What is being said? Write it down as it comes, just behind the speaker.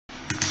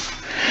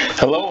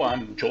Hello,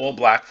 I'm Joel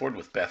Blackford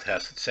with Beth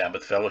Hesed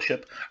Sabbath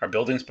Fellowship. Our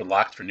building's been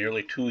locked for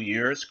nearly 2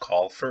 years.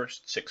 Call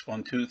first,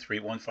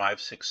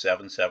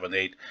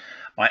 612-315-6778.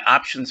 My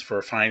options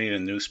for finding a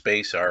new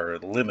space are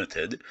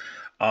limited,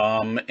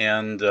 and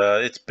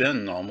it's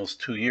been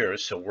almost 2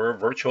 years, so we're a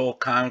virtual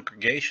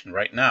congregation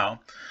right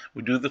now.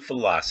 We do the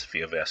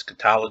philosophy of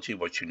eschatology,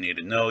 what you need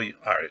to know,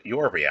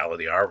 your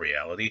reality, our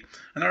reality,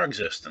 and our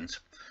existence.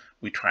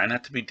 We try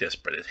not to be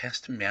disparate. It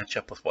has to match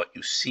up with what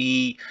you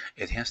see.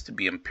 It has to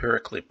be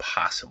empirically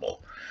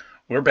possible.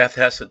 We're Beth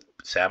Hesed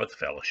Sabbath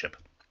Fellowship.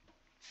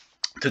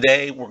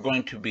 Today, we're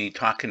going to be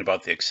talking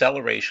about the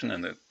acceleration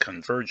and the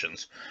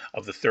convergence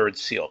of the third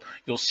seal.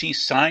 You'll see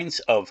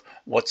signs of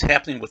what's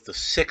happening with the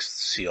sixth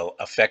seal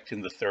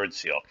affecting the third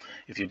seal.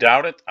 If you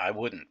doubt it, I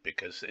wouldn't,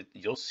 because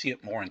you'll see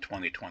it more in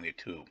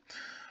 2022.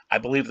 I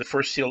believe the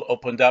first seal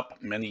opened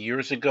up many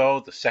years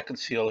ago. The second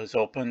seal has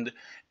opened,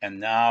 and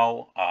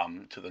now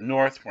to the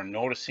north, we're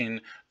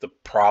noticing the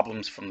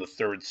problems from the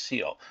third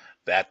seal.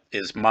 That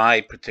is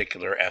my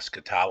particular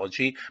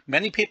eschatology.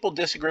 Many people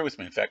disagree with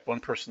me. In fact, one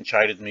person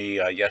chided me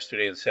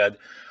yesterday and said,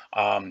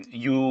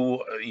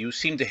 you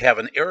seem to have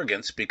an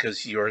arrogance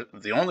because you're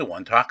the only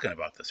one talking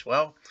about this.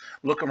 Well,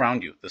 look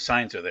around you. The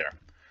signs are there.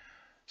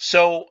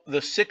 So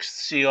the sixth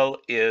seal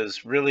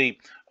is really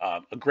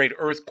great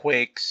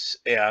earthquakes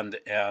and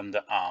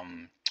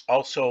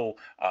also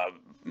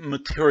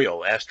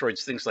material,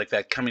 asteroids, things like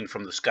that coming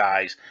from the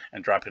skies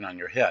and dropping on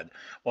your head.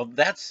 Well,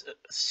 that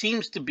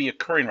seems to be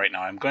occurring right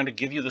now. I'm going to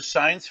give you the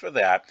signs for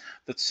that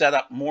set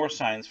up more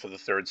signs for the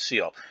third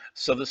seal.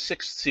 So the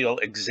sixth seal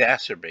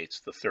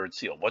exacerbates the third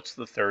seal. What's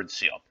the third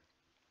seal?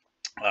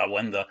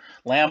 When the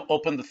Lamb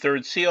opened the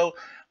third seal,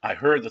 I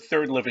heard the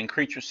third living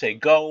creature say,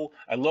 "Go."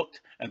 I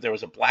looked, and there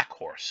was a black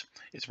horse.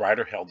 Its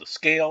rider held a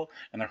scale,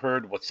 and I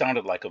heard what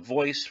sounded like a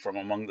voice from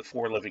among the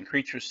four living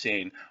creatures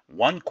saying,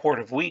 "1 quart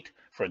of wheat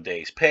for a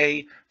day's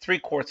pay, 3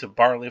 quarts of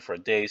barley for a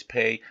day's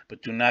pay,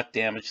 but do not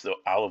damage the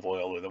olive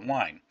oil or the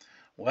wine."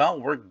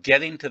 Well, we're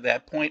getting to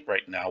that point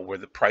right now where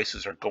the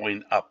prices are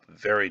going up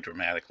very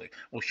dramatically.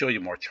 We'll show you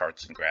more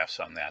charts and graphs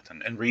on that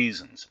and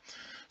reasons.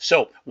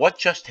 So what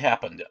just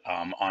happened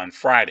on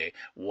Friday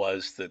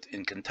was that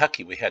in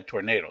Kentucky we had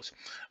tornadoes.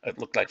 It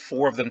looked like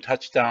 4 of them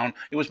touched down.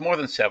 It was more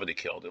than 70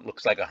 killed. It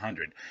looks like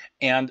 100.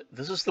 And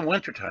this is the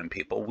wintertime,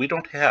 people. We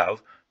don't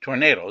have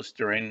tornadoes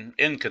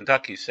in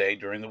Kentucky, say,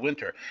 during the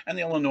winter, and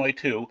Illinois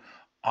too.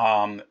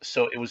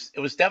 So it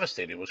was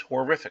devastating. It was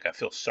horrific. I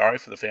feel sorry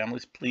for the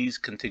families. Please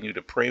continue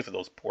to pray for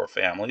those poor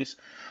families.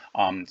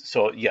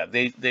 So yeah,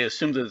 they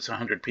assumed that it's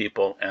 100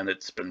 people, and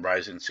it's been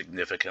rising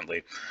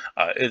significantly.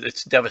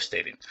 It's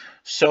devastating.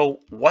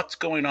 So what's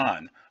going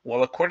on?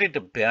 Well, according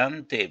to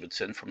Ben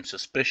Davidson from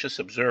Suspicious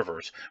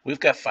Observers, we've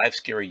got 5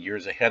 scary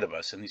years ahead of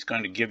us, and he's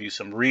going to give you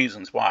some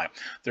reasons why.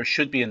 There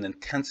should be an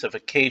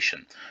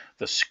intensification.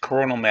 The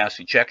coronal mass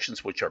ejections,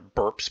 which are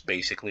burps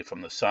basically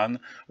from the sun,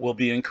 will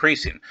be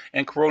increasing,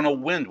 and coronal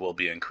wind will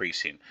be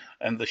increasing.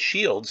 And the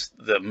shields,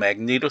 the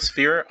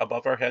magnetosphere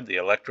above our head, the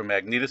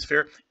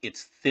electromagnetosphere,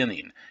 it's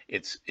thinning,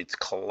 it's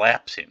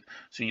collapsing.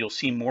 So you'll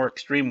see more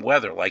extreme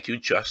weather like you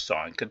just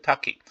saw in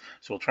Kentucky.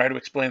 So we'll try to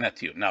explain that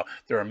to you. Now,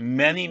 there are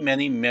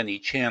many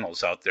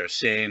channels out there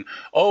saying,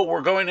 oh,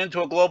 we're going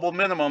into a global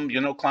minimum,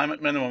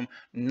 climate minimum.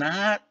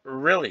 Not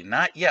really,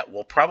 not yet.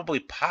 We'll probably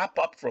pop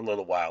up for a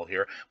little while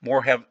here,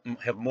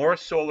 have more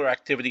solar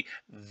activity,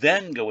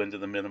 then go into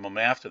the minimum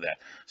after that.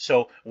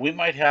 So we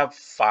might have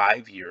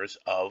 5 years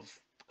of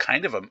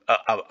kind of a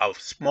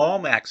small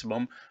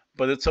maximum,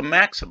 but it's a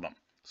maximum.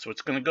 So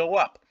it's going to go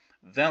up.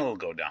 Then it'll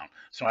go down.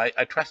 So I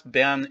trust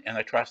Ben and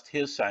I trust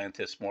his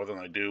scientists more than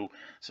I do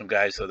some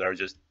guys that are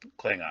just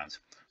Klingons.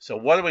 So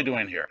what are we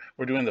doing here?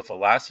 We're doing the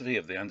philosophy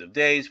of the end of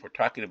days. We're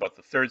talking about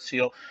the third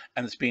seal,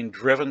 and it's being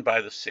driven by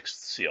the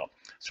sixth seal.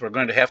 So we're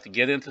going to have to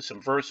get into some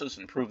verses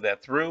and prove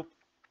that through.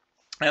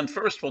 And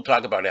first, we'll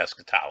talk about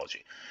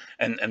eschatology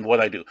and what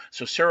I do.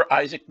 So Sir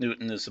Isaac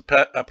Newton is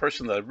a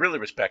person that I really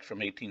respect from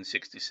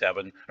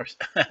 1867, or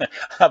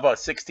how about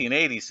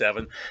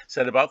 1687,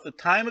 said about the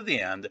time of the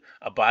end,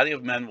 a body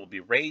of men will be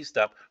raised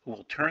up who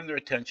will turn their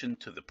attention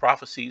to the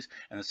prophecies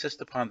and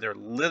insist upon their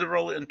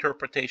literal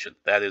interpretation.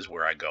 That is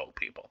where I go,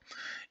 people.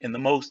 In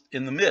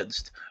the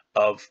midst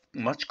of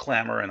much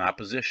clamor and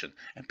opposition.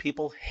 And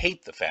people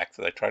hate the fact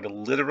that I try to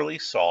literally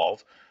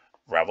solve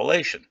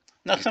Revelation.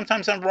 Now,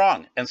 sometimes I'm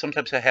wrong, and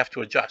sometimes I have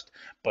to adjust,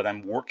 but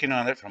I'm working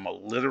on it from a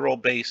literal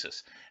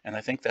basis, and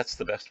I think that's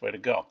the best way to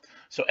go.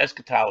 So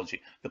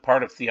eschatology, the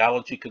part of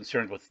theology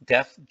concerned with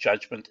death,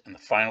 judgment, and the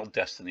final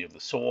destiny of the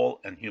soul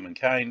and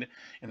humankind.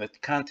 In the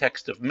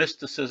context of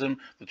mysticism,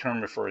 the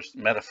term refers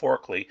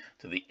metaphorically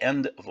to the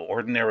end of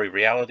ordinary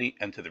reality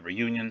and to the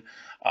reunion,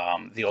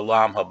 the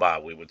olam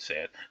haba, we would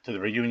say it, to the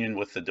reunion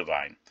with the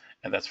divine.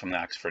 And that's from the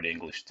Oxford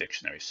English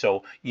Dictionary.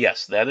 So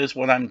yes, that is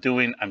what I'm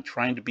doing. I'm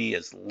trying to be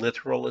as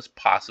literal as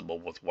possible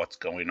with what's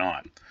going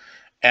on.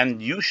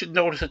 And you should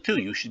notice it too.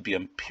 You should be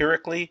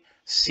empirically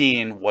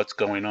seeing what's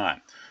going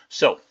on.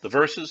 So the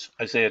verses,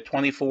 Isaiah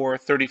 24,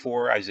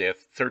 34, Isaiah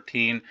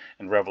 13,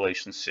 and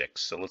Revelation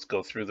 6. So let's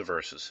go through the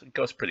verses. It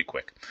goes pretty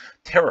quick.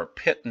 Terror,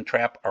 pit, and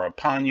trap are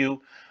upon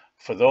you.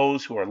 For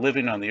those who are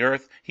living on the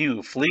earth, he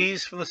who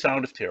flees from the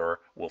sound of terror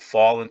will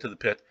fall into the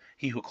pit.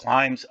 He who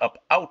climbs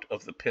up out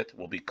of the pit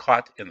will be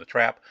caught in the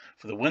trap.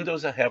 For the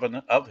windows of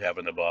heaven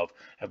above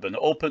have been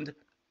opened.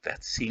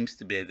 That seems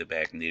to be the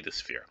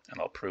magnetosphere, and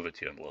I'll prove it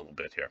to you in a little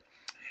bit here.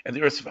 And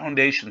the earth's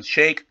foundations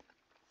shake.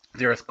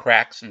 The earth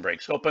cracks and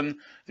breaks open.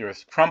 The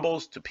earth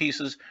crumbles to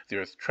pieces. The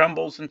earth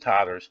trembles and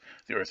totters.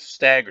 The earth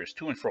staggers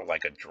to and fro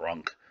like a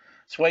drunk,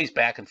 sways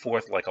back and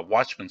forth like a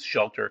watchman's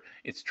shelter.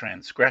 Its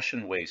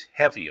transgression weighs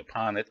heavy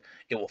upon it.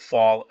 It will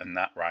fall and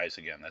not rise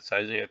again. That's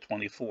Isaiah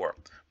 24.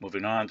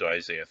 Moving on to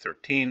Isaiah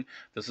 13.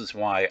 This is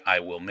why I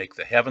will make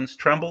the heavens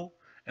tremble,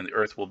 and the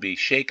earth will be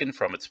shaken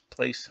from its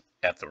place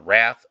at the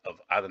wrath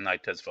of Adonai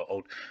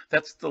Tezvaot.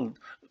 That's the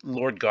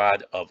Lord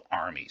God of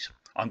armies,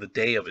 on the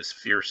day of his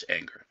fierce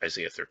anger.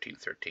 Isaiah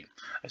 13:13.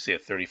 Isaiah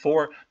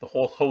 34, the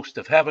whole host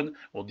of heaven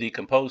will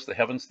decompose. The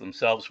heavens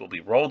themselves will be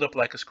rolled up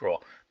like a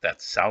scroll.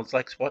 That sounds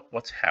like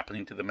what's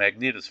happening to the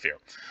magnetosphere.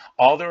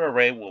 All their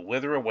array will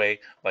wither away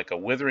like a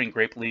withering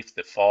grape leaf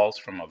that falls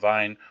from a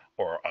vine,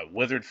 or a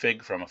withered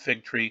fig from a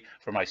fig tree.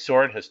 For my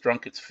sword has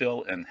drunk its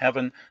fill in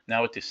heaven.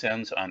 Now it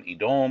descends on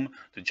Edom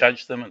to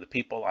judge them, and the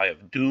people I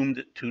have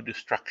doomed to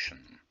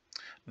destruction.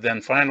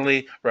 Then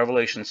finally,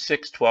 Revelation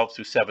 6:12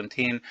 through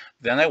 17.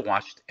 Then I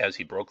watched as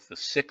he broke the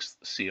sixth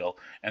seal,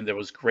 and there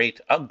was a great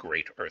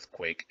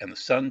earthquake, and the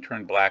sun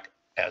turned black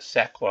as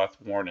sackcloth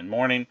worn in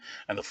mourning,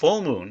 and the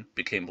full moon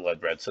became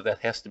blood red. So that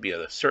has to be at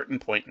a certain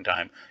point in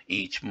time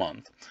each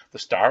month. The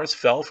stars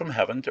fell from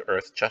heaven to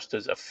earth just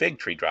as a fig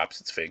tree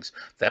drops its figs.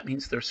 That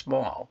means they're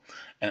small.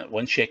 And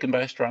when shaken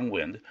by a strong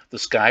wind, the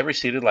sky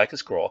receded like a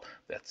scroll.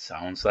 That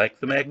sounds like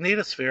the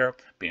magnetosphere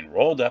being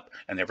rolled up,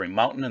 and every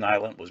mountain and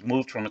island was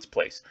moved from its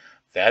place.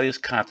 That is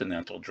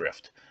continental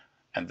drift.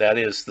 And that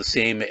is the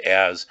same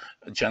as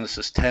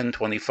Genesis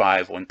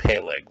 10:25 when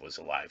Peleg was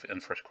alive,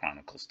 and 1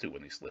 Chronicles 2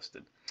 when he's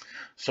listed.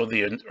 So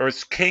the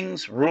earth's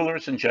kings,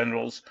 rulers, and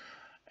generals,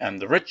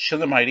 and the rich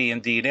and the mighty,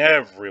 indeed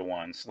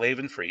everyone, slave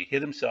and free,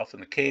 hid himself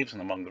in the caves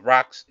and among the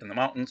rocks in the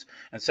mountains,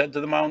 and said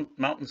to the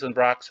mountains and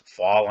rocks,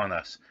 fall on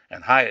us,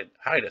 and hide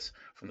us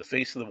from the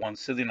face of the one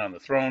sitting on the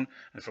throne,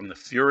 and from the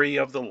fury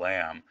of the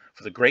Lamb.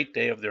 For the great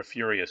day of their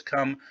fury has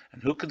come,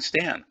 and who can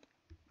stand?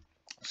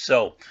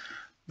 So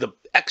the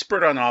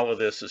expert on all of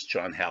this is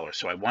John Haller.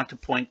 So I want to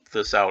point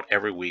this out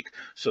every week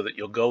so that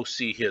you'll go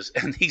see his,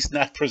 and he's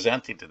not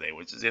presenting today,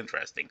 which is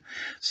interesting.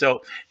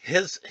 So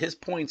his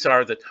points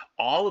are that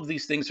all of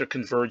these things are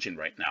converging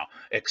right now.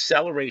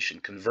 Acceleration,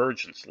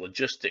 convergence,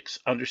 logistics,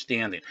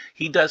 understanding.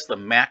 He does the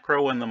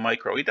macro and the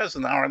micro. He does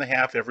an hour and a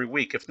half every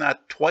week, if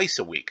not twice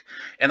a week.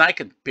 And I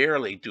can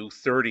barely do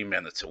 30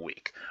 minutes a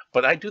week.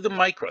 But I do the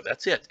micro,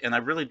 that's it. And I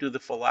really do the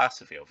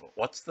philosophy of it.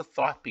 What's the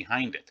thought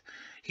behind it?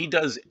 He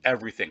does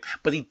everything,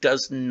 but he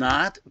does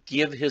not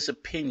give his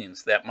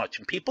opinions that much.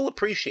 And people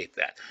appreciate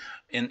that.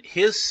 In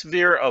his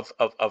sphere of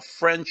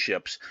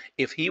friendships,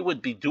 if he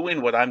would be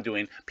doing what I'm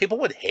doing, people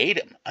would hate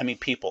him. I mean,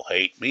 people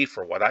hate me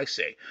for what I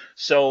say.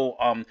 So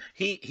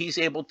he's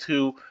able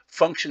to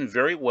function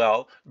very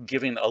well,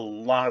 giving a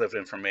lot of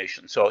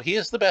information. So he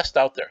is the best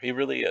out there. He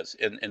really is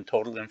in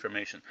total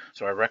information.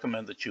 So I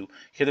recommend that you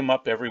hit him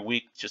up every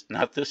week, just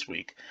not this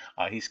week.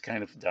 He's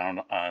kind of down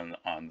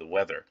on the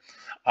weather.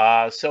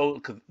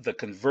 So the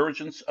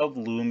convergence of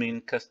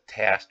looming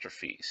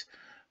catastrophes.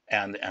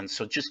 And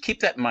so just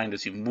keep that in mind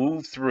as you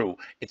move through.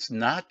 It's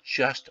not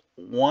just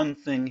one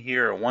thing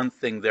here, one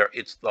thing there.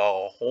 It's the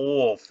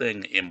whole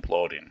thing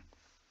imploding.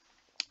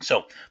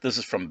 So this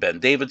is from Ben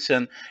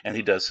Davidson, and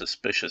he does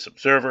Suspicious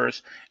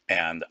Observers,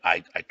 and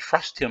I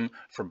trust him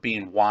for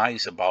being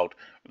wise about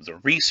the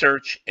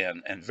research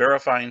and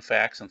verifying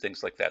facts and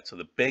things like that. So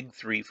the big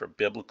three for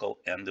biblical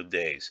end of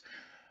days: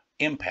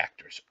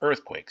 impactors,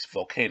 earthquakes,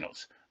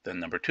 volcanoes. Then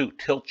number 2,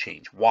 tilt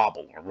change,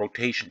 wobble, or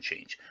rotation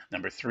change.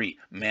 Number 3,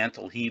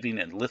 mantle heaving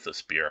and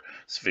lithosphere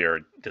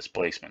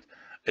displacement.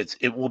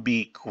 It will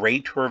be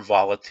greater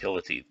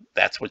volatility.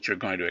 That's what you're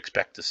going to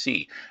expect to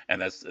see. And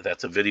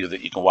that's a video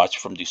that you can watch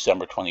from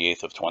December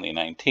 28th of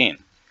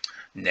 2019.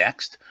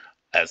 Next,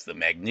 as the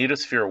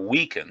magnetosphere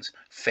weakens,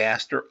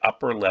 faster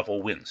upper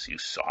level winds. You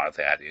saw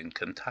that in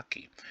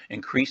Kentucky.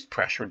 Increased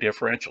pressure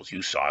differentials.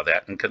 You saw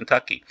that in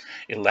Kentucky.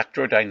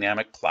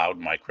 Electrodynamic cloud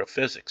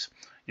microphysics.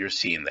 You're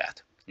seeing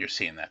that. You're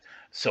seeing that.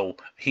 So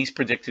he's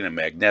predicting a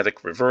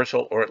magnetic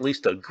reversal, or at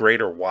least a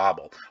greater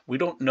wobble. We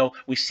don't know.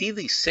 We see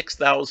these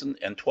 6,000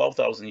 and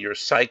 12,000 year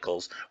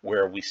cycles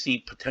where we see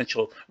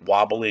potential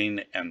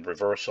wobbling and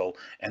reversal.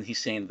 And he's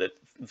saying that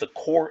the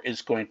core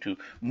is going to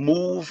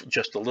move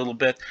just a little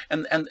bit,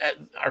 and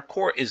our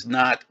core is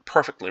not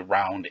perfectly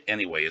round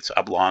anyway. It's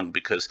oblong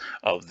because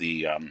of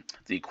the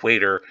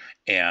equator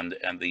and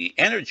the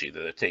energy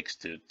that it takes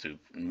to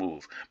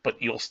move.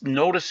 But you'll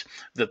notice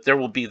that there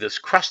will be this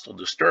crustal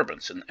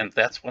disturbance, and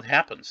that's what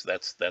happens.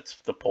 That's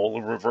the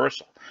polar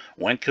reversal.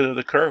 When could it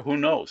occur? Who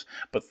knows?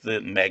 But the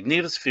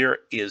magnetosphere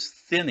is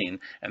thinning,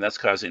 and that's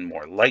causing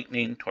more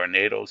lightning,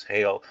 tornadoes,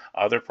 hail,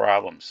 other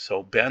problems.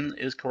 So Ben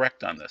is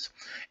correct on this.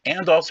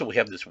 And also we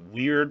have this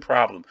weird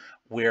problem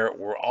where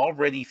we're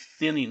already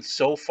thinning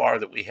so far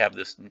that we have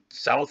this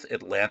South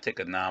Atlantic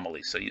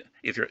anomaly. So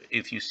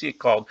if you see it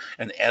called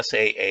an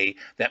SAA,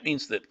 that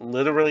means that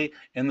literally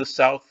in the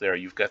south there,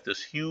 you've got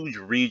this huge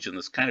region,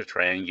 this kind of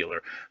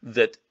triangular,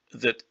 that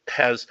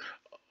has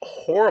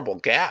horrible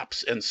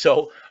gaps, and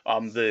so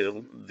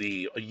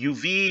the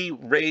UV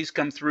rays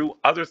come through,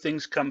 other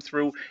things come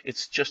through.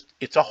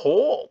 It's a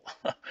hole,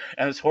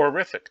 and it's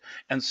horrific.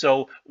 And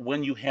so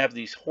when you have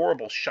these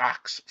horrible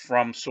shocks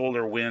from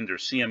solar wind or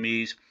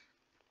CMEs,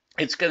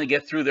 it's going to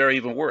get through there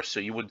even worse. So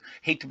you would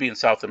hate to be in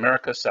South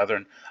America,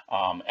 Southern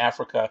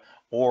Africa,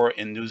 or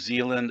in New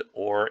Zealand,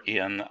 or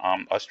in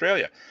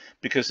Australia,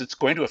 because it's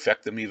going to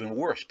affect them even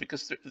worse,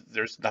 because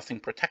there's nothing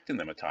protecting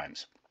them at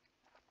times,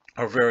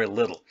 or very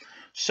little.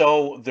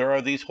 So there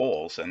are these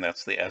holes, and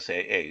that's the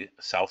SAA,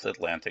 South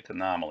Atlantic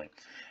Anomaly.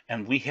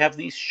 And we have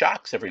these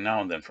shocks every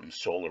now and then from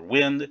solar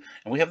wind,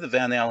 and we have the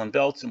Van Allen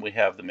belts, and we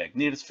have the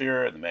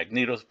magnetosphere, and the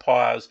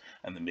magnetopause,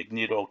 and the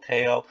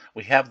magnetotail.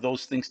 We have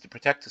those things to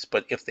protect us,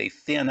 but if they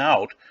thin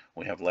out,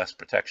 we have less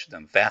protection,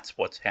 and that's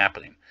what's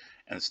happening.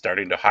 And it's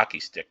starting to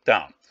hockey stick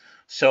down.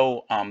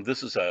 So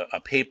this is a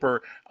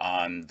paper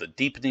on the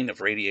deepening of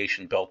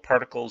radiation belt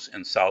particles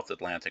in South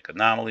Atlantic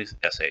anomalies,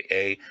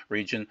 SAA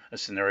region, a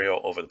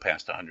scenario over the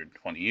past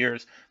 120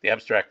 years. The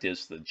abstract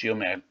is the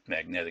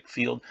geomagnetic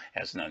field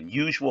has an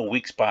unusual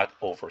weak spot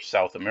over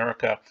South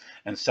America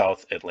and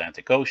South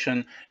Atlantic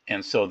Ocean.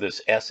 And so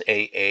this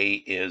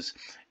SAA is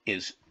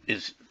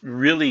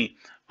really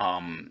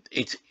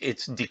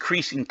it's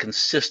decreasing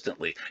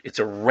consistently. It's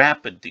a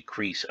rapid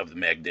decrease of the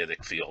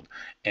magnetic field,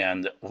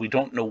 and we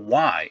don't know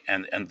why.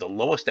 And the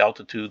lowest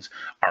altitudes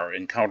are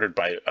encountered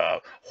by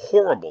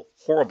horrible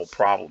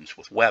problems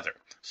with weather.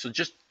 So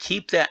just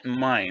keep that in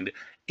mind.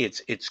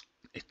 It's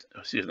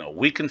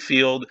weakened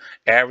field,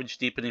 average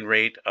deepening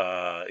rate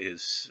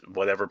is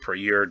whatever per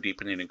year,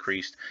 deepening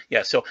increased.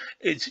 Yeah, so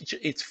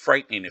it's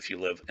frightening if you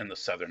live in the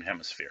southern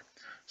hemisphere.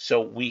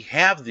 So we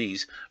have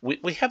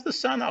we have the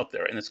sun out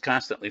there, and it's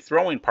constantly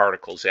throwing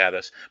particles at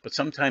us, but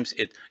sometimes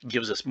it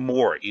gives us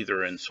more,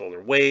 either in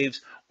solar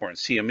waves or in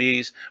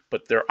CMEs.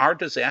 But there are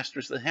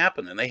disasters that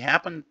happen, and they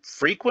happen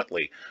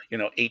frequently.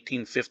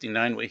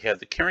 1859, we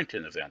had the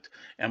Carrington event,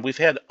 and we've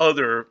had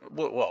other,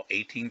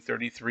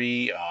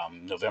 1833,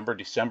 November,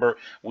 December,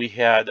 we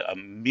had a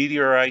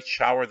meteorite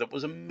shower that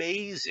was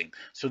amazing.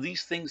 So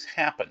these things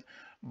happen.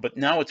 But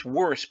now it's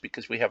worse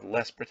because we have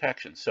less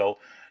protection. So,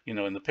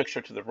 in the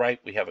picture to the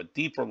right, we have a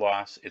deeper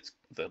loss.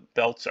 The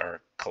belts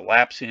are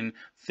collapsing,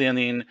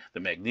 thinning. The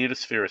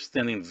magnetosphere is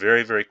thinning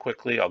very, very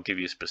quickly. I'll give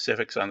you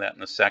specifics on that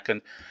in a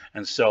second.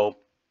 And so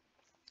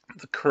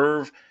the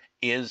curve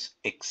is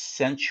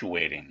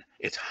accentuating.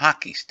 It's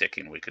hockey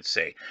sticking, we could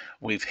say.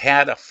 We've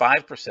had a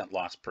 5%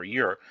 loss per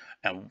year,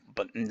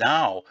 but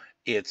now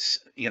it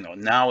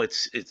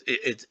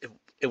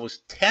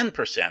was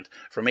 10%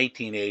 from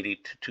 1880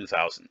 to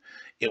 2000.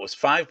 It was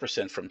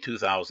 5% from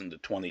 2000 to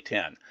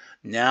 2010.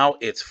 Now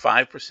it's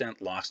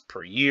 5% lost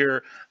per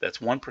year. That's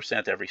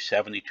 1% every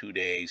 72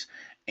 days.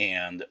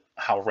 And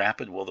how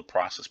rapid will the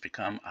process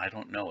become? I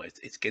don't know.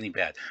 It's getting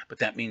bad. But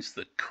that means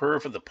the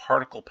curve of the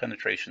particle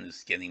penetration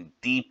is getting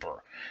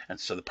deeper. And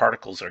so the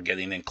particles are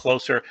getting in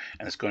closer,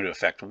 and it's going to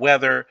affect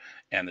weather.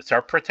 And it's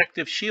our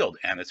protective shield,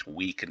 and it's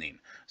weakening.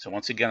 So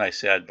once again, I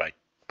said by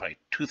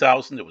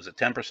 2000, it was a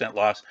 10%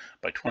 loss.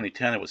 By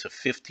 2010, it was a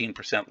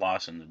 15%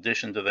 loss in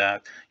addition to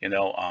that,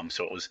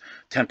 so it was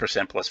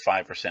 10% plus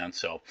 5%.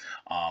 So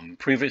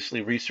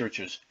previously,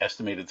 researchers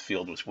estimated the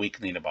field was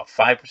weakening about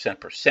 5%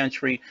 per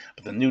century,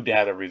 but the new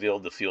data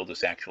revealed the field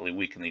is actually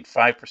weakening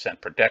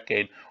 5% per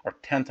decade, or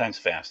 10 times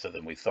faster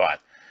than we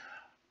thought.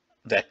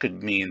 That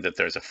could mean that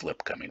there's a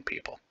flip coming,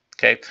 people.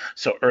 Okay,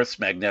 so Earth's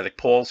magnetic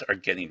poles are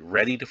getting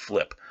ready to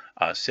flip,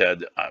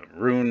 said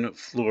Rune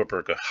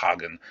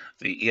Fluerberg-Hagen,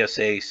 the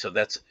ESA, so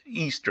that's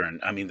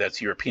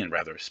that's European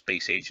rather,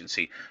 Space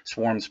Agency,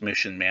 Swarm's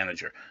mission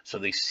manager. So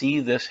they see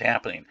this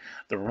happening,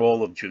 the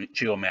role of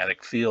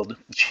geomagnetic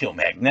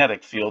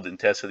field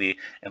intensity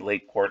and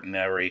late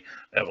quaternary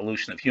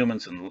evolution of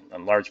humans and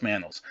large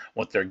mammals.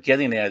 What they're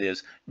getting at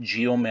is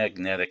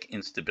geomagnetic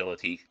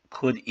instability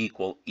could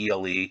equal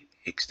ELE,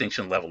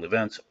 extinction level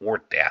events, or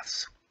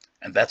deaths.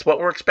 And that's what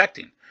we're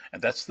expecting.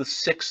 And that's the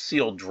sixth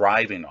seal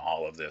driving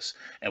all of this.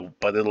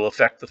 But it'll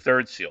affect the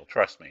third seal,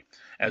 trust me,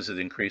 as it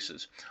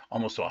increases.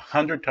 Almost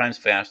 100 times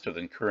faster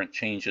than current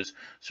changes,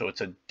 so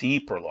it's a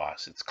deeper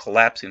loss. It's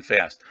collapsing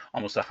fast,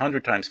 almost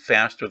 100 times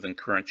faster than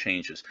current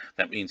changes.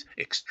 That means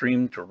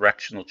extreme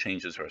directional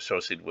changes are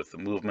associated with the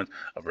movement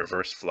of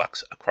reverse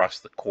flux across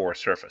the core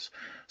surface.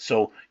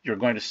 So you're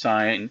going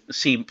to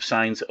see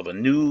signs of a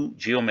new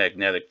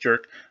geomagnetic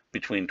jerk.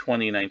 between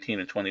 2019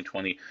 and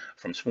 2020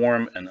 from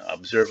swarm and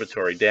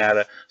observatory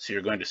data. So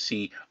you're going to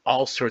see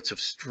all sorts of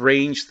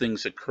strange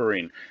things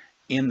occurring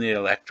in the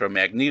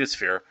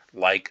electromagnetosphere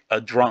like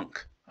a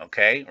drunk.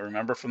 Okay,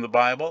 remember from the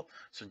Bible?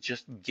 So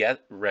just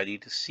get ready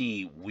to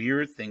see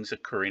weird things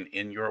occurring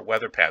in your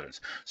weather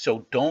patterns.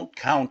 So don't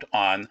count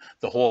on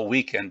the whole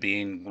weekend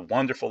being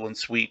wonderful and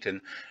sweet,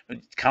 and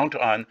count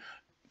on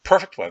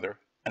perfect weather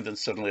and then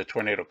suddenly a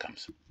tornado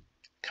comes.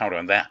 Count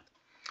on that.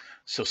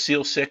 So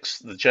Seal 6,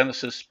 the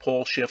Genesis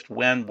pole shift,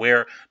 when,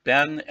 where.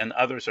 Ben and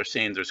others are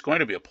saying there's going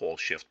to be a pole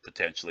shift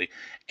potentially,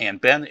 and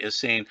Ben is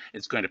saying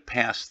it's going to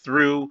pass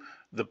through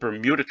the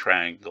Bermuda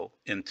Triangle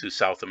into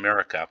South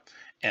America,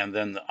 and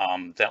then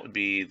that would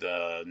be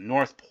the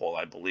North Pole,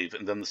 I believe,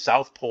 and then the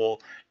South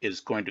Pole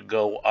is going to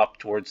go up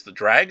towards the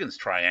Dragon's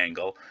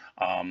Triangle,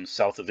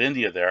 south of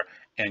India there,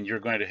 and you're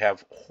going to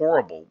have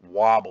horrible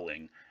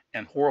wobbling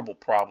and horrible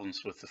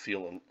problems with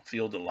the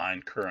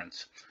field-aligned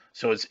currents.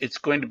 So it's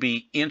going to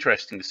be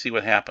interesting to see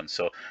what happens.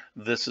 So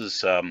this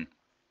is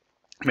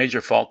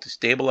major fault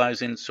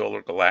destabilizing,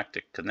 solar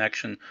galactic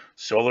connection,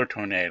 solar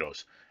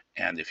tornadoes.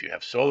 And if you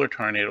have solar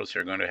tornadoes,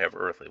 you're going to have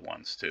earthly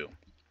ones too.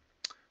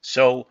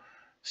 So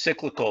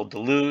cyclical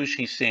deluge,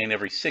 he's saying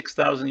every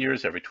 6,000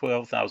 years, every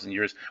 12,000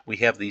 years, we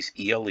have these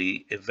ELE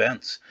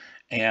events.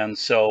 And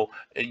so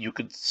you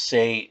could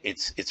say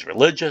it's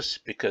religious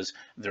because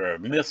there are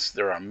myths,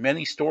 there are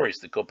many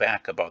stories that go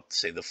back about,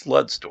 say, the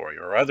flood story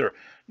or other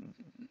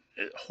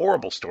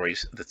horrible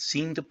stories that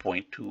seem to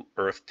point to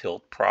earth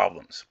tilt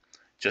problems.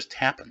 Just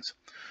happens.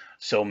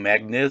 So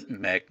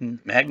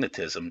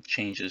magnetism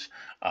changes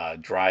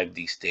drive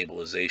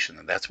destabilization,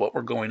 and that's what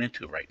we're going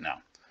into right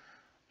now.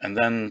 And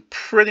then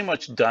pretty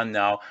much done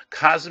now,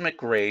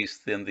 cosmic rays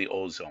thin the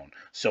ozone.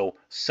 So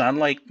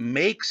sunlight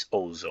makes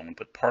ozone,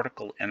 but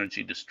particle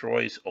energy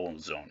destroys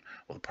ozone.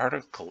 Well, the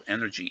particle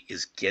energy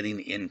is getting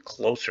in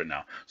closer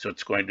now, so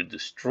it's going to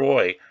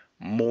destroy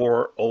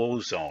more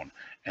ozone.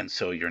 And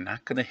so you're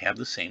not going to have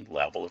the same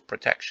level of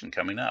protection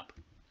coming up.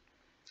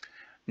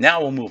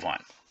 Now we'll move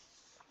on.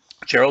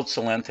 Gerald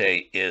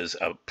Celente is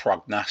a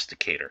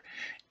prognosticator.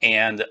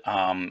 And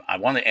I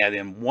want to add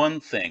in one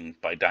thing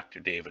by Dr.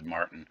 David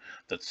Martin,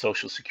 that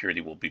Social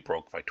Security will be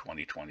broke by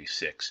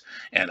 2026.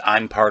 And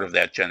I'm part of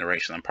that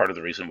generation. I'm part of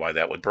the reason why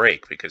that would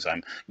break, because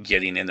I'm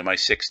getting into my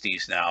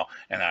 60s now,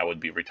 and I would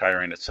be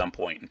retiring at some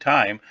point in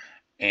time.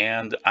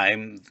 And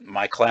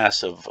my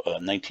class of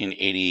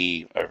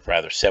 1980, or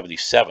rather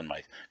 77,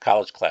 my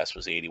college class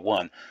was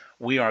 81.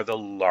 We are the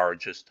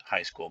largest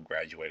high school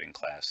graduating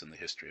class in the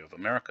history of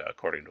America,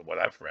 according to what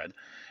I've read.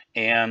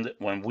 And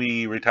when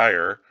we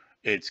retire,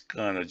 it's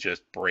going to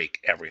just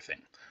break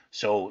everything.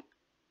 So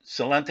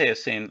Celente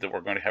is saying that we're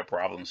going to have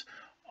problems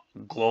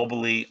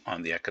globally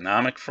on the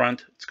economic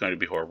front. It's going to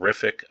be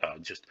horrific,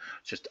 just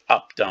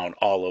up, down,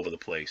 all over the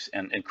place,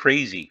 and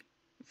crazy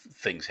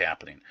things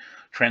happening.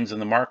 Trends in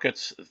the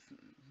markets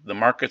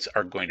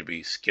are going to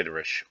be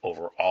skitterish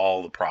over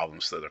all the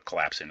problems that are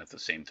collapsing at the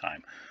same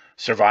time.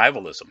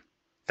 Survivalism,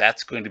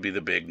 that's going to be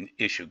the big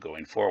issue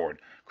going forward.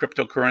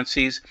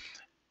 Cryptocurrencies,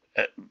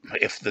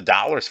 if the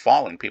dollar's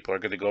falling, people are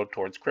going to go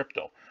towards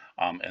crypto.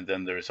 And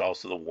then there's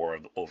also the war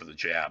over the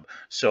jab.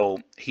 So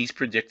he's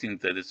predicting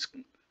that it's,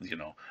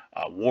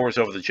 wars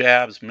over the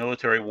jabs,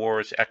 military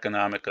wars,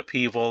 economic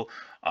upheaval,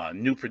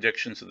 new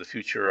predictions of the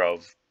future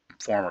of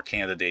former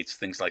candidates,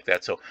 things like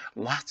that. So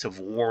lots of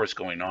wars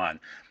going on.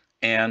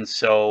 And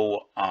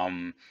so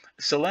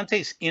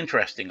Celente's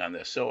interesting on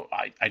this. So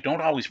I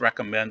don't always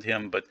recommend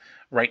him, but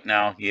right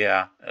now,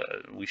 yeah,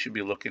 we should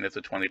be looking at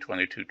the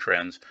 2022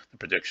 trends, the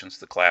predictions,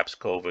 the collapse,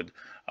 COVID,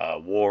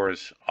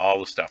 wars, all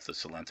the stuff that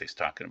Celente's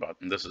talking about.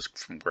 And this is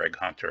from Greg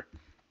Hunter.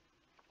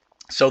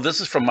 So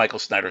this is from Michael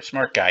Snyder,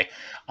 smart guy,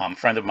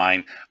 friend of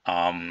mine.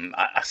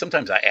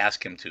 Sometimes I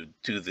ask him to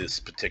do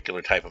this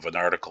particular type of an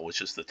article,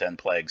 which is the 10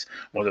 plagues.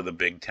 What are the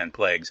big 10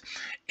 plagues?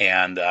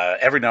 And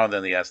every now and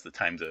then he has the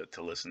time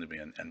to listen to me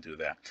and do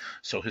that.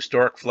 So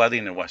historic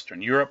flooding in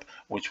Western Europe,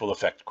 which will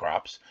affect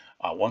crops.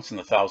 Once in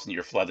a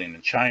 1,000-year flooding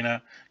in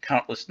China.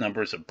 Countless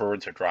numbers of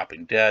birds are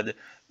dropping dead.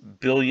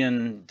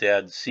 Billion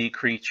dead sea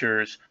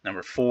creatures.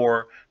 Number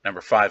 4.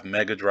 Number 5,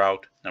 mega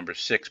drought. Number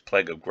 6,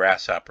 plague of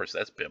grasshoppers.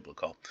 That's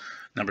biblical.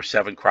 Number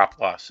 7, crop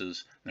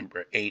losses.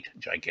 Number 8,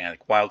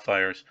 gigantic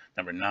wildfires.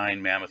 Number 9,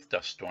 mammoth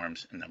dust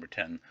storms. And number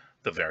 10,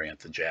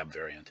 the jab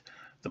variant.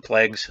 The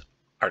plagues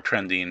are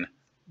trending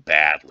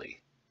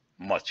badly,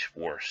 much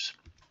worse.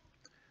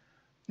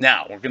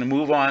 Now, we're going to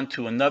move on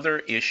to another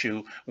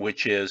issue,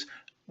 which is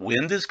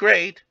wind is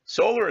great,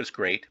 solar is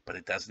great, but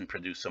it doesn't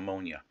produce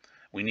ammonia.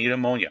 We need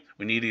ammonia.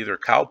 We need either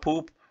cow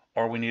poop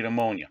or we need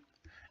ammonia.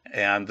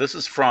 And this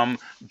is from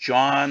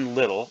John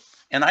Little.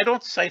 And I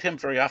don't cite him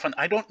very often.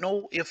 I don't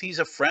know if he's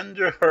a friend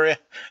or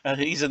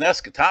he's an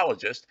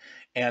eschatologist.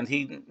 And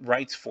he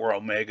writes for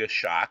Omega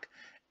Shock.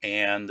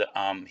 And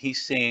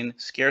he's saying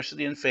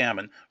scarcity and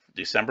famine,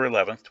 December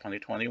 11th,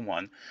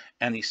 2021.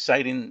 And he's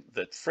citing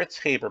that Fritz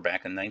Haber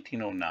back in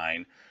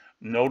 1909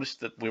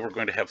 noticed that we were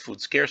going to have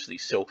food scarcity.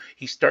 So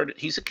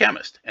he's a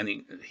chemist, and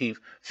he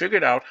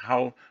figured out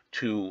how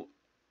to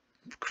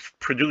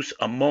produce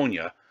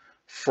ammonia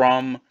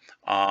from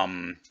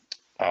um,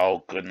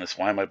 oh goodness,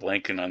 why am I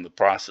blanking on the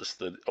process?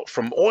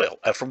 From oil,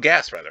 from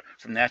gas rather,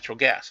 from natural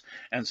gas.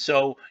 And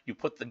so you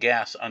put the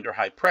gas under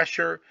high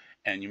pressure,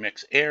 and you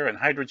mix air and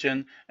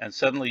hydrogen, and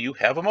suddenly you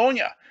have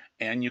ammonia,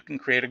 and you can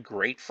create a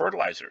great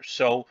fertilizer.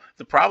 So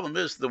the problem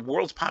is the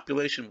world's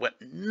population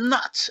went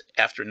nuts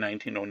after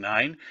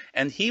 1909,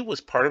 and he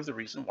was part of the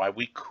reason why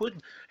we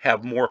could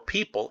have more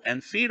people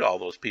and feed all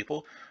those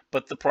people.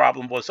 But the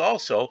problem was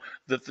also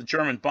that the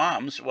German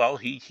bombs, well,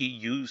 he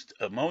used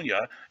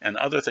ammonia and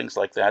other things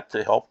like that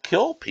to help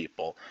kill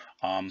people.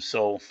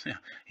 So yeah,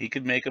 he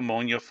could make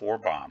ammonia for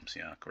bombs.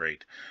 Yeah,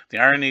 great. The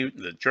irony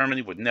that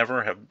Germany would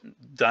never have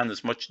done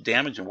as much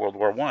damage in World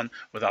War I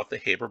without the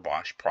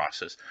Haber-Bosch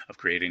process of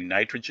creating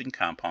nitrogen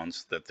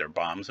compounds that their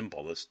bombs and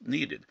bullets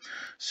needed.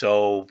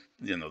 So,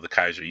 the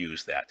Kaiser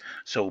used that.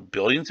 So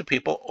billions of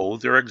people owe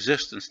their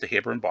existence to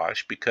Haber and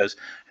Bosch because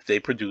they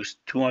produced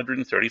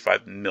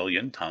 235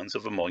 million tons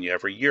of ammonia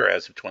every year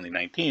as of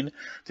 2019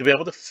 to be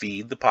able to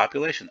feed the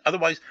population.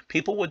 Otherwise,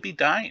 people would be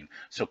dying.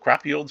 So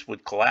crop yields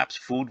would collapse,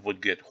 food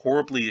would get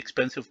horribly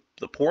expensive,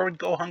 the poor would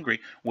go hungry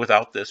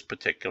without this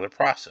particular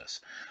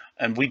process.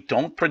 And we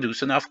don't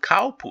produce enough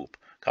cow poop.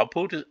 Cow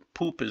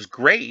poop is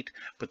great,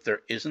 but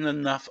there isn't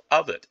enough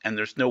of it, and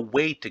there's no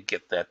way to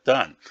get that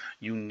done.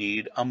 You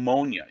need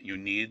ammonia. You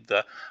need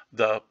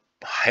the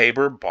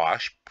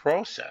Haber-Bosch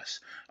process.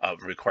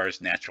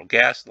 Requires natural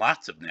gas,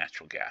 lots of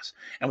natural gas.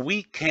 And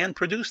we can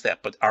produce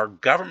that, but our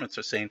governments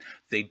are saying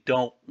they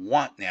don't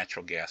want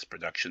natural gas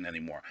production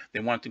anymore.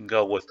 They want to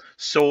go with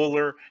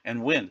solar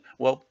and wind.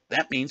 Well,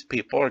 that means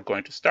people are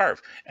going to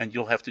starve, and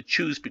you'll have to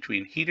choose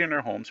between heating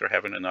their homes or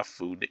having enough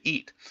food to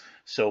eat.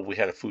 So we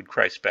had a food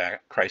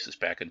crisis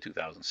back in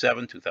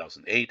 2007,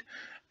 2008,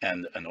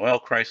 and an oil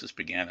crisis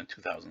began in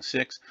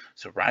 2006.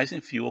 So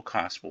rising fuel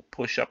costs will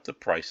push up the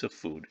price of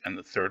food, and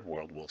the third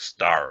world will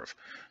starve.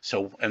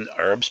 So an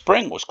Arab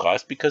Spring was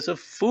caused because of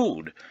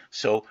food.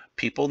 So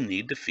people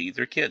need to feed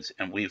their kids,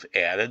 and we've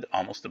added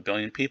almost 1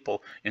 billion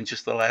people in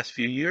just the last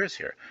few years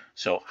here.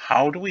 So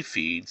how do we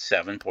feed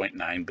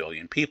 7.9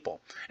 billion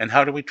people? And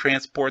how do we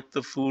transport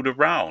the food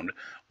around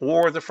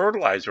or the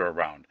fertilizer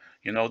around?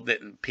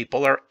 That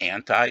people are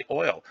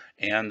anti-oil,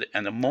 and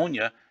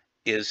ammonia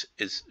is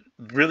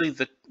really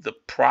the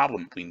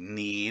problem. We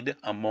need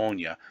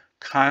ammonia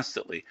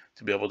constantly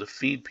to be able to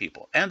feed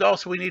people, and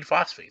also we need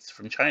phosphates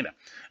from China,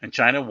 and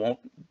China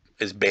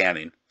is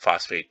banning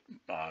phosphate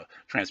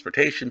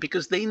transportation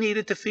because they need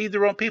it to feed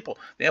their own people.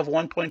 They have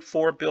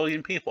 1.4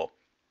 billion people.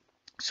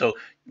 So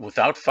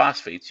without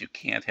phosphates, you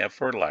can't have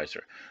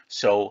fertilizer.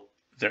 So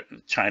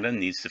China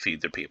needs to feed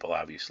their people,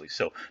 obviously.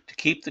 So to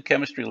keep the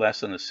chemistry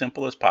lesson as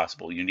simple as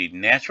possible, you need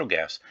natural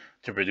gas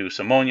to produce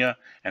ammonia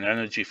and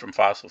energy from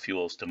fossil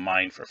fuels to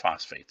mine for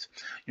phosphates.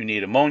 You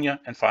need ammonia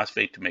and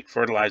phosphate to make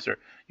fertilizer.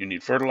 You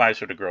need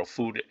fertilizer to grow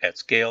food at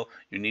scale.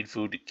 You need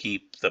food to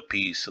keep the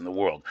peace in the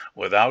world.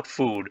 Without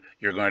food,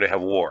 you're going to have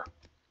war.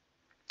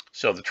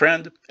 So the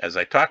trend, as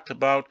I talked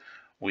about,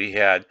 we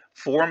had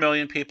 4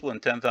 million people in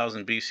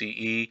 10,000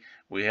 BCE.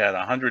 We had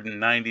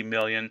 190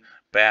 million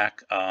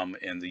back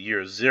in the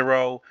year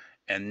 0.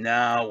 And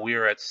now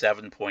we're at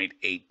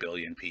 7.8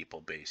 billion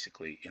people,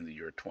 basically, in the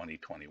year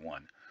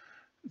 2021.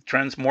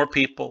 Trends: more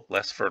people,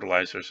 less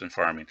fertilizers and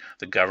farming.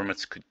 The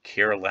governments could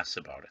care less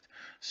about it.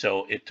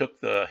 So it took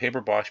the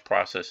Haber-Bosch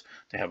process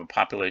to have a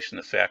population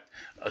effect.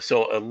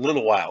 So a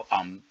little while,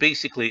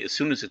 basically, as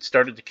soon as it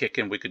started to kick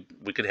in, we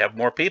could have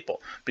more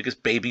people because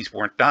babies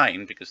weren't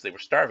dying because they were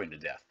starving to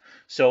death.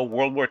 So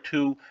World War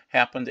II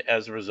happened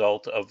as a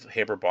result of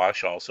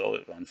Haber-Bosch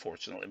also,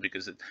 unfortunately,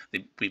 because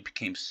we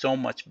became so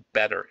much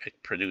better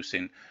at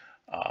producing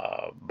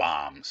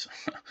bombs.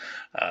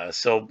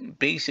 So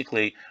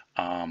basically,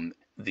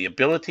 the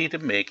ability to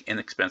make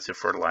inexpensive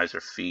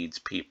fertilizer feeds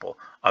people.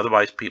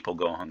 Otherwise, people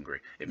go hungry.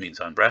 It means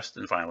unrest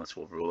and violence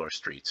will rule our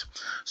streets.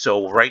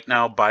 So right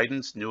now,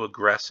 Biden's new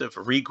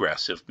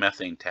regressive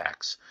methane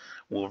tax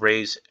will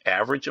raise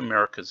average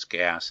America's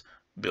gas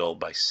bill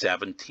by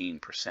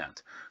 17%.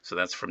 So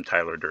that's from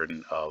Tyler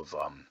Durden of,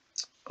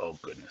 oh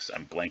goodness,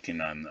 I'm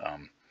blanking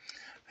on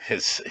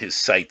his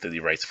site that he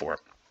writes for.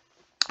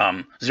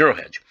 Zero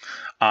Hedge.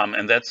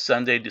 And that's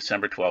Sunday,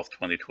 December 12th,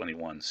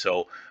 2021.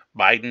 So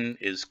Biden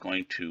is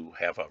going to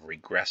have a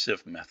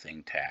regressive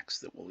methane tax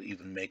that will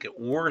even make it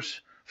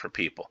worse for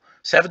people,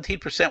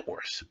 17%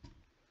 worse.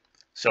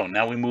 So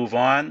now we move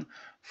on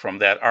from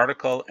that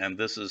article, and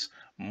this is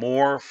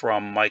more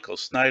from Michael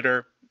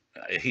Snyder.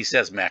 He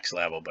says Max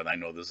Lavo, but I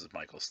know this is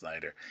Michael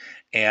Snyder.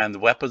 And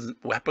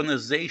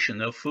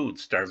weaponization of food,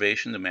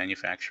 starvation to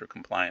manufacture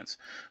compliance.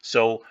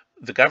 So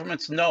the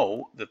governments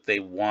know that they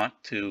want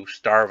to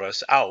starve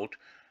us out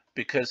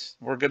because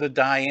we're going to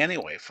die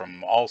anyway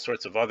from all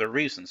sorts of other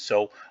reasons.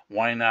 So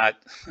why not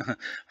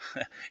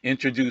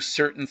introduce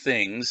certain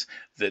things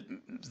that,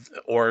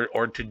 or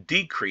to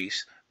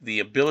decrease the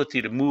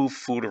ability to move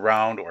food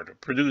around or to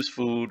produce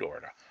food or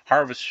to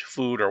harvest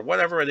food or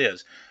whatever it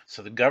is.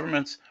 So the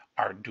governments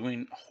are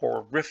doing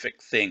horrific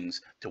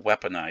things to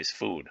weaponize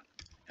food,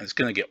 and it's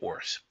going to get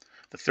worse.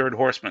 The third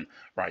horseman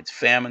rides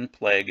famine,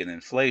 plague, and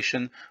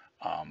inflation.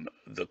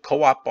 The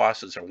co-op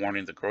bosses are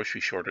warning the grocery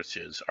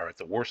shortages are at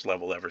the worst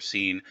level ever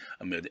seen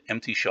amid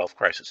empty shelf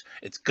crisis.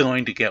 It's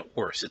going to get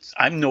worse.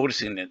 I'm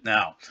noticing it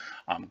now.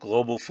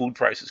 Global food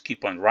prices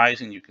keep on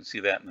rising. You can see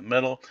that in the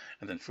middle.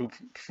 And then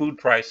food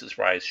prices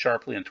rise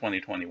sharply in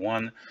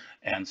 2021.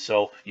 And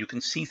so you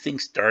can see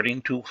things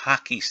starting to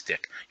hockey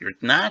stick. You're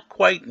not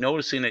quite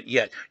noticing it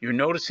yet. You're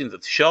noticing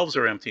that the shelves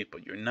are empty,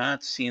 but you're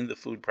not seeing the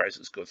food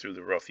prices go through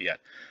the roof yet.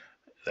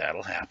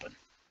 That'll happen.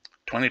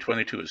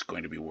 2022 is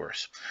going to be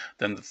worse.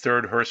 Then the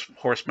third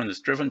horseman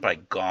is driven by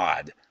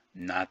God,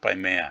 not by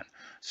man.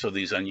 So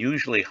these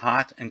unusually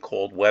hot and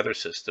cold weather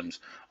systems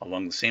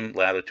along the same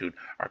latitude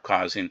are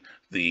causing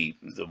the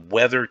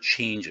weather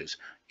changes.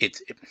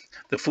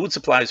 The food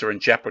supplies are in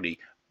jeopardy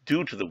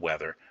due to the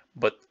weather,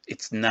 but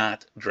it's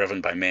not driven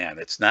by man.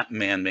 It's not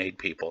man-made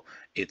people.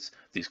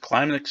 These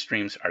climate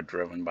extremes are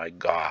driven by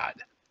God.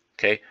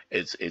 Okay,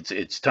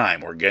 it's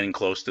time. We're getting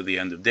close to the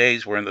end of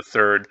days. We're in the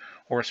third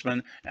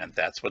horseman, and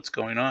that's what's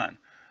going on.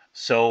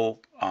 So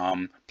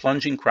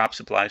plunging crop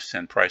supplies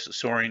send prices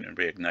soaring and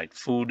reignite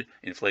food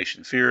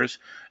inflation fears,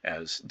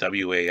 as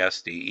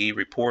WASDE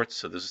reports.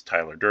 So this is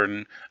Tyler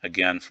Durden,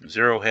 again from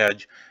Zero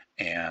Hedge.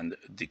 And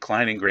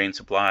declining grain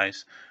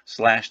supplies,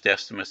 slashed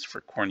estimates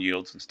for corn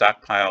yields and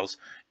stockpiles.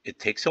 It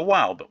takes a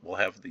while, but we'll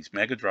have these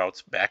mega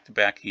droughts,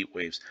 back-to-back heat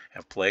waves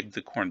have plagued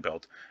the Corn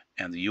Belt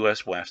and the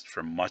U.S. West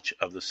for much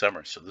of the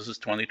summer. So this is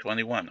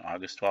 2021,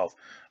 August 12th,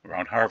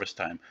 around harvest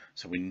time.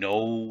 So we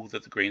know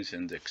that the grains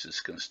index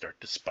is going to start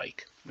to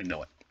spike. We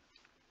know it.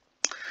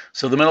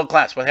 So the middle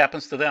class, what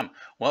happens to them?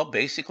 Well,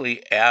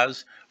 basically,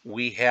 as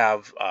we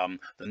have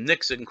the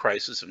Nixon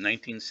crisis of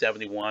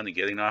 1971 and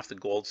getting off the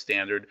gold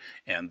standard,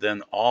 and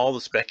then all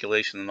the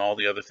speculation and all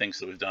the other things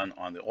that we've done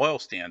on the oil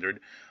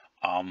standard,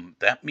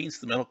 that means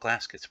the middle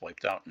class gets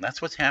wiped out. And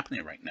that's what's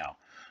happening right now.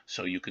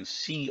 So you can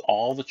see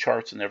all the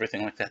charts and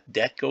everything like that.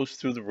 Debt goes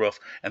through the roof,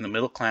 and the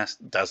middle class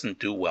doesn't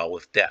do well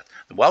with debt.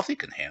 The wealthy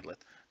can handle it.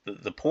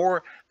 The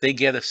poor, they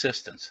get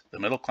assistance. The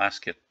middle class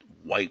get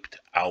wiped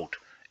out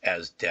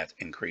as debt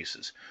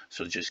increases.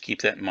 So just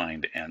keep that in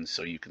mind. And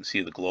so you can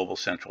see the global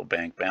central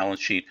bank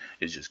balance sheet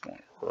is just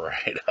going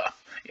right up.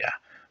 Yeah,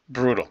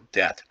 brutal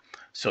debt.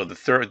 So the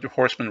third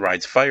horseman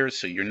rides fires.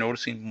 So you're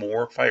noticing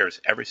more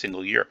fires every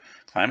single year.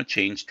 Climate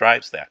change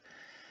drives that.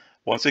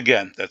 Once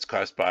again, that's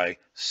caused by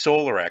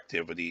solar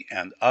activity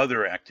and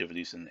other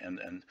activities,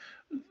 and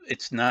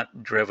it's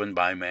not driven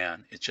by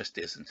man. It just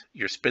isn't.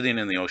 Your spitting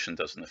in the ocean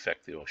doesn't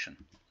affect the ocean.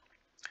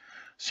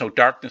 So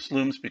darkness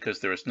looms because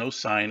there is no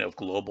sign of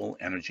global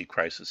energy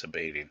crisis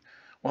abating.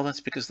 Well,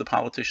 that's because the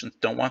politicians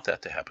don't want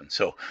that to happen.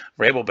 So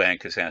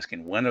Rabobank is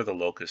asking, when are the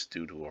locusts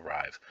due to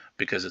arrive?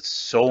 Because it's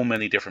so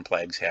many different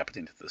plagues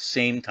happening at the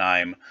same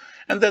time.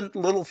 And then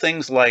little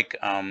things like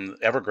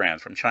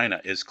Evergrande from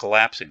China is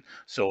collapsing.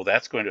 So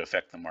that's going to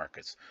affect the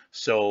markets.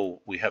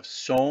 So we have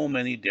so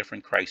many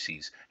different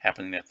crises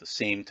happening at the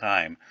same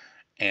time.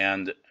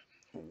 And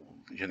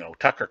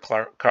Tucker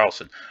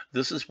Carlson,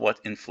 this is what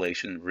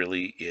inflation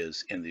really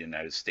is in the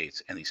United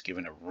States, and he's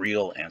given a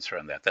real answer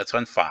on that. That's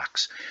on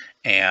Fox,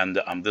 and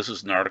this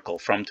is an article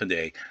from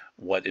today,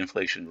 what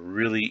inflation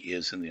really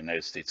is in the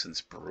United States, and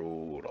it's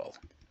brutal.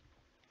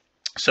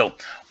 So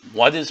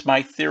what is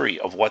my theory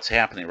of what's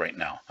happening right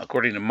now?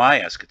 According to my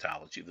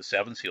eschatology, the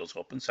seven seals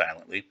open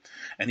silently,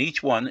 and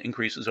each one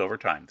increases over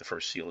time. The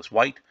first seal is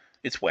white.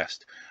 It's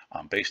west,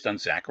 based on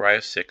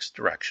Zechariah 6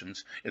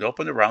 directions. It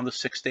opened around the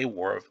Six-Day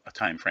War of a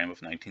time frame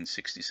of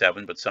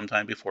 1967, but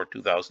sometime before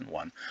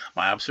 2001.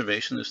 My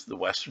observation is the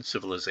Western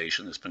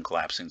civilization has been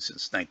collapsing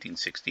since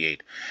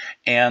 1968.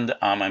 And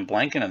I'm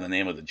blanking on the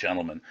name of the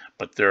gentleman,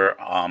 but there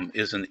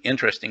is an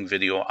interesting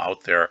video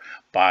out there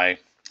by,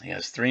 he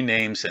has three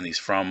names, and he's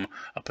from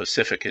a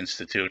Pacific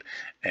Institute,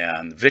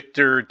 and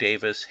Victor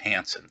Davis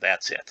Hanson,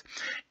 that's it.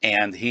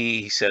 And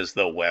he says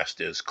the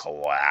West is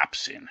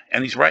collapsing,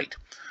 and he's right.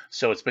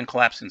 So it's been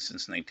collapsing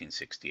since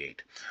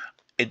 1968.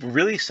 It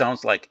really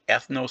sounds like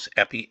ethnos,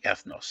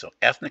 epi-ethnos. So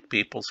ethnic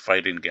peoples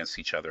fighting against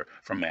each other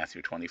from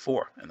Matthew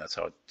 24. And that's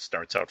how it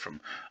starts out from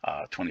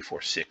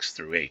 24:6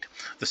 through 8.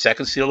 The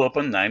second seal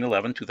opened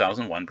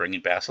 9/11/2001,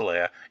 bringing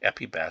Basileia,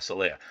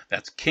 epi-Basileia.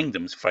 That's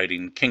kingdoms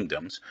fighting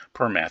kingdoms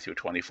per Matthew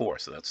 24.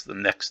 So that's the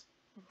next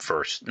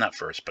verse, not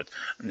verse, but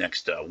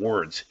next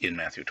words in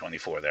Matthew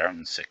 24 there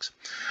in 6.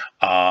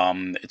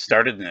 It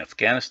started in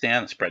Afghanistan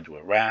and spread to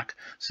Iraq.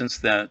 Since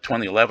then,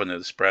 2011, it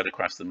has spread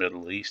across the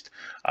Middle East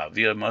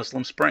via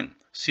Muslim Spring.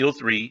 Seal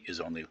 3 is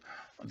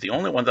the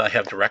only one that I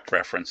have direct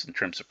reference in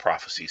terms of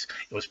prophecies.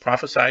 It was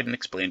prophesied and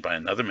explained by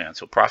another man.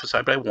 So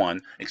prophesied by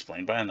one,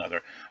 explained by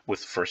another,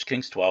 with 1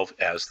 Kings 12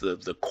 as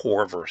the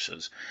core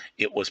verses.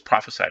 It was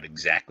prophesied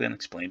exactly and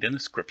explained in a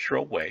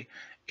scriptural way.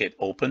 It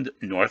opened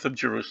north of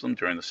Jerusalem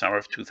during the summer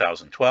of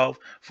 2012.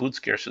 Food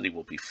scarcity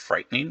will be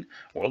frightening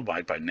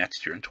worldwide by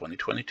next year in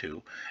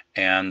 2022.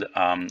 And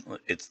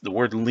it's the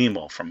word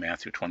limo from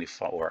Matthew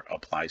 24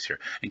 applies here.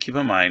 And keep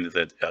in mind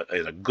that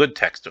in a good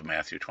text of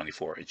Matthew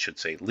 24, it should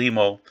say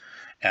limo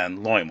and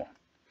loimo.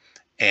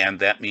 And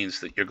that means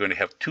that you're going to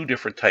have two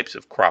different types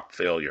of crop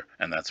failure,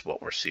 and that's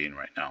what we're seeing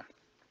right now.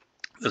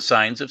 The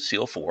signs of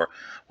seal 4,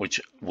 which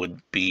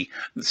would be,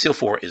 seal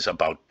 4 is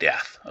about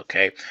death,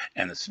 okay?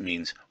 And this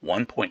means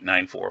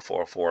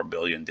 1.9444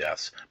 billion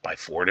deaths by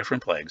 4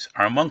 different plagues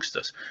are amongst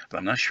us, but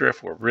I'm not sure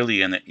if we're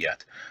really in it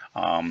yet.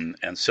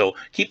 And so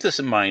keep this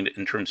in mind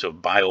in terms of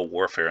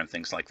biowarfare and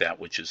things like that,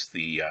 which is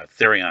the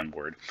Therion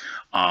word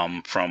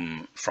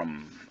from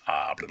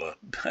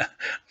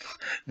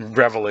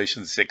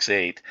Revelation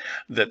 6:8,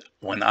 that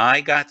when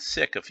I got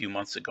sick a few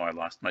months ago, I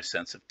lost my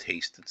sense of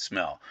taste and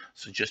smell.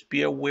 So just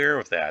be aware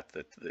of that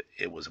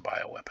it was a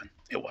bioweapon.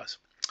 It was.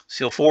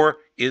 Seal 4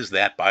 is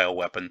that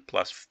bioweapon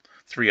plus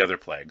 3 other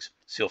plagues.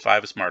 Seal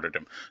 5 is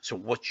martyrdom. So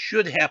what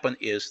should happen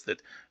is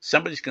that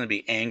somebody's going to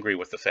be angry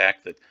with the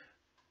fact that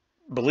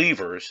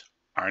believers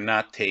are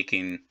not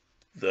taking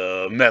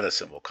the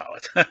medicine, we'll call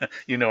it.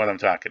 You know what I'm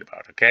talking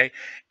about, okay?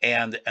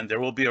 And there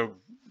will be a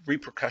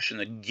repercussion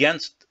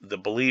against the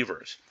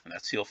believers, and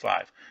that's seal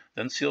 5.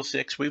 Then seal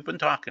 6, we've been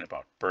talking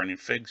about burning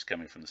figs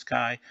coming from the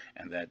sky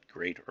and that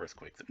great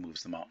earthquake that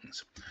moves the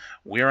mountains.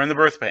 We are in the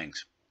birth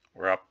pangs.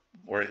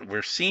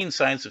 We're seeing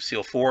signs of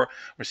seal 4.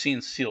 We're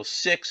seeing seal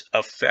 6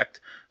 affect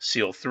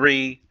seal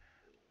 3.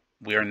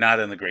 We are not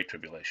in the Great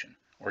Tribulation.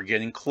 We're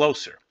getting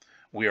closer.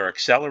 We are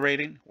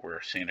accelerating.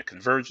 We're seeing a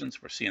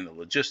convergence. We're seeing the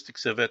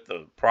logistics of it,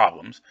 the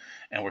problems,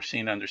 and we're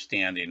seeing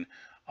understanding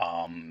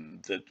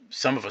that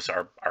some of us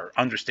are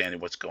understanding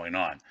what's going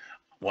on.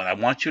 What I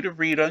want you to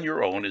read on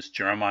your own is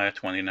Jeremiah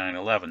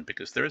 29:11,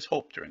 because there is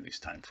hope during these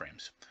time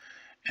frames.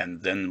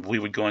 And then we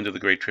would go into the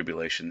Great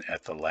Tribulation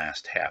at the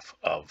last half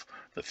of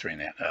the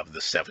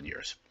 7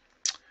 years.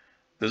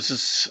 This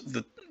is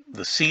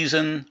the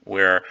season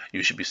where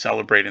you should be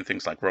celebrating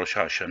things like Rosh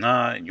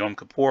Hashanah and Yom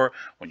Kippur,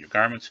 when your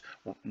garments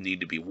need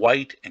to be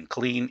white and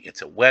clean.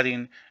 It's a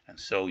wedding, and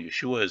so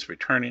Yeshua is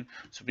returning.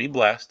 So be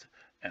blessed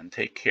and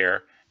take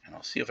care, and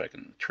I'll see if I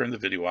can turn the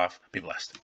video off. Be blessed.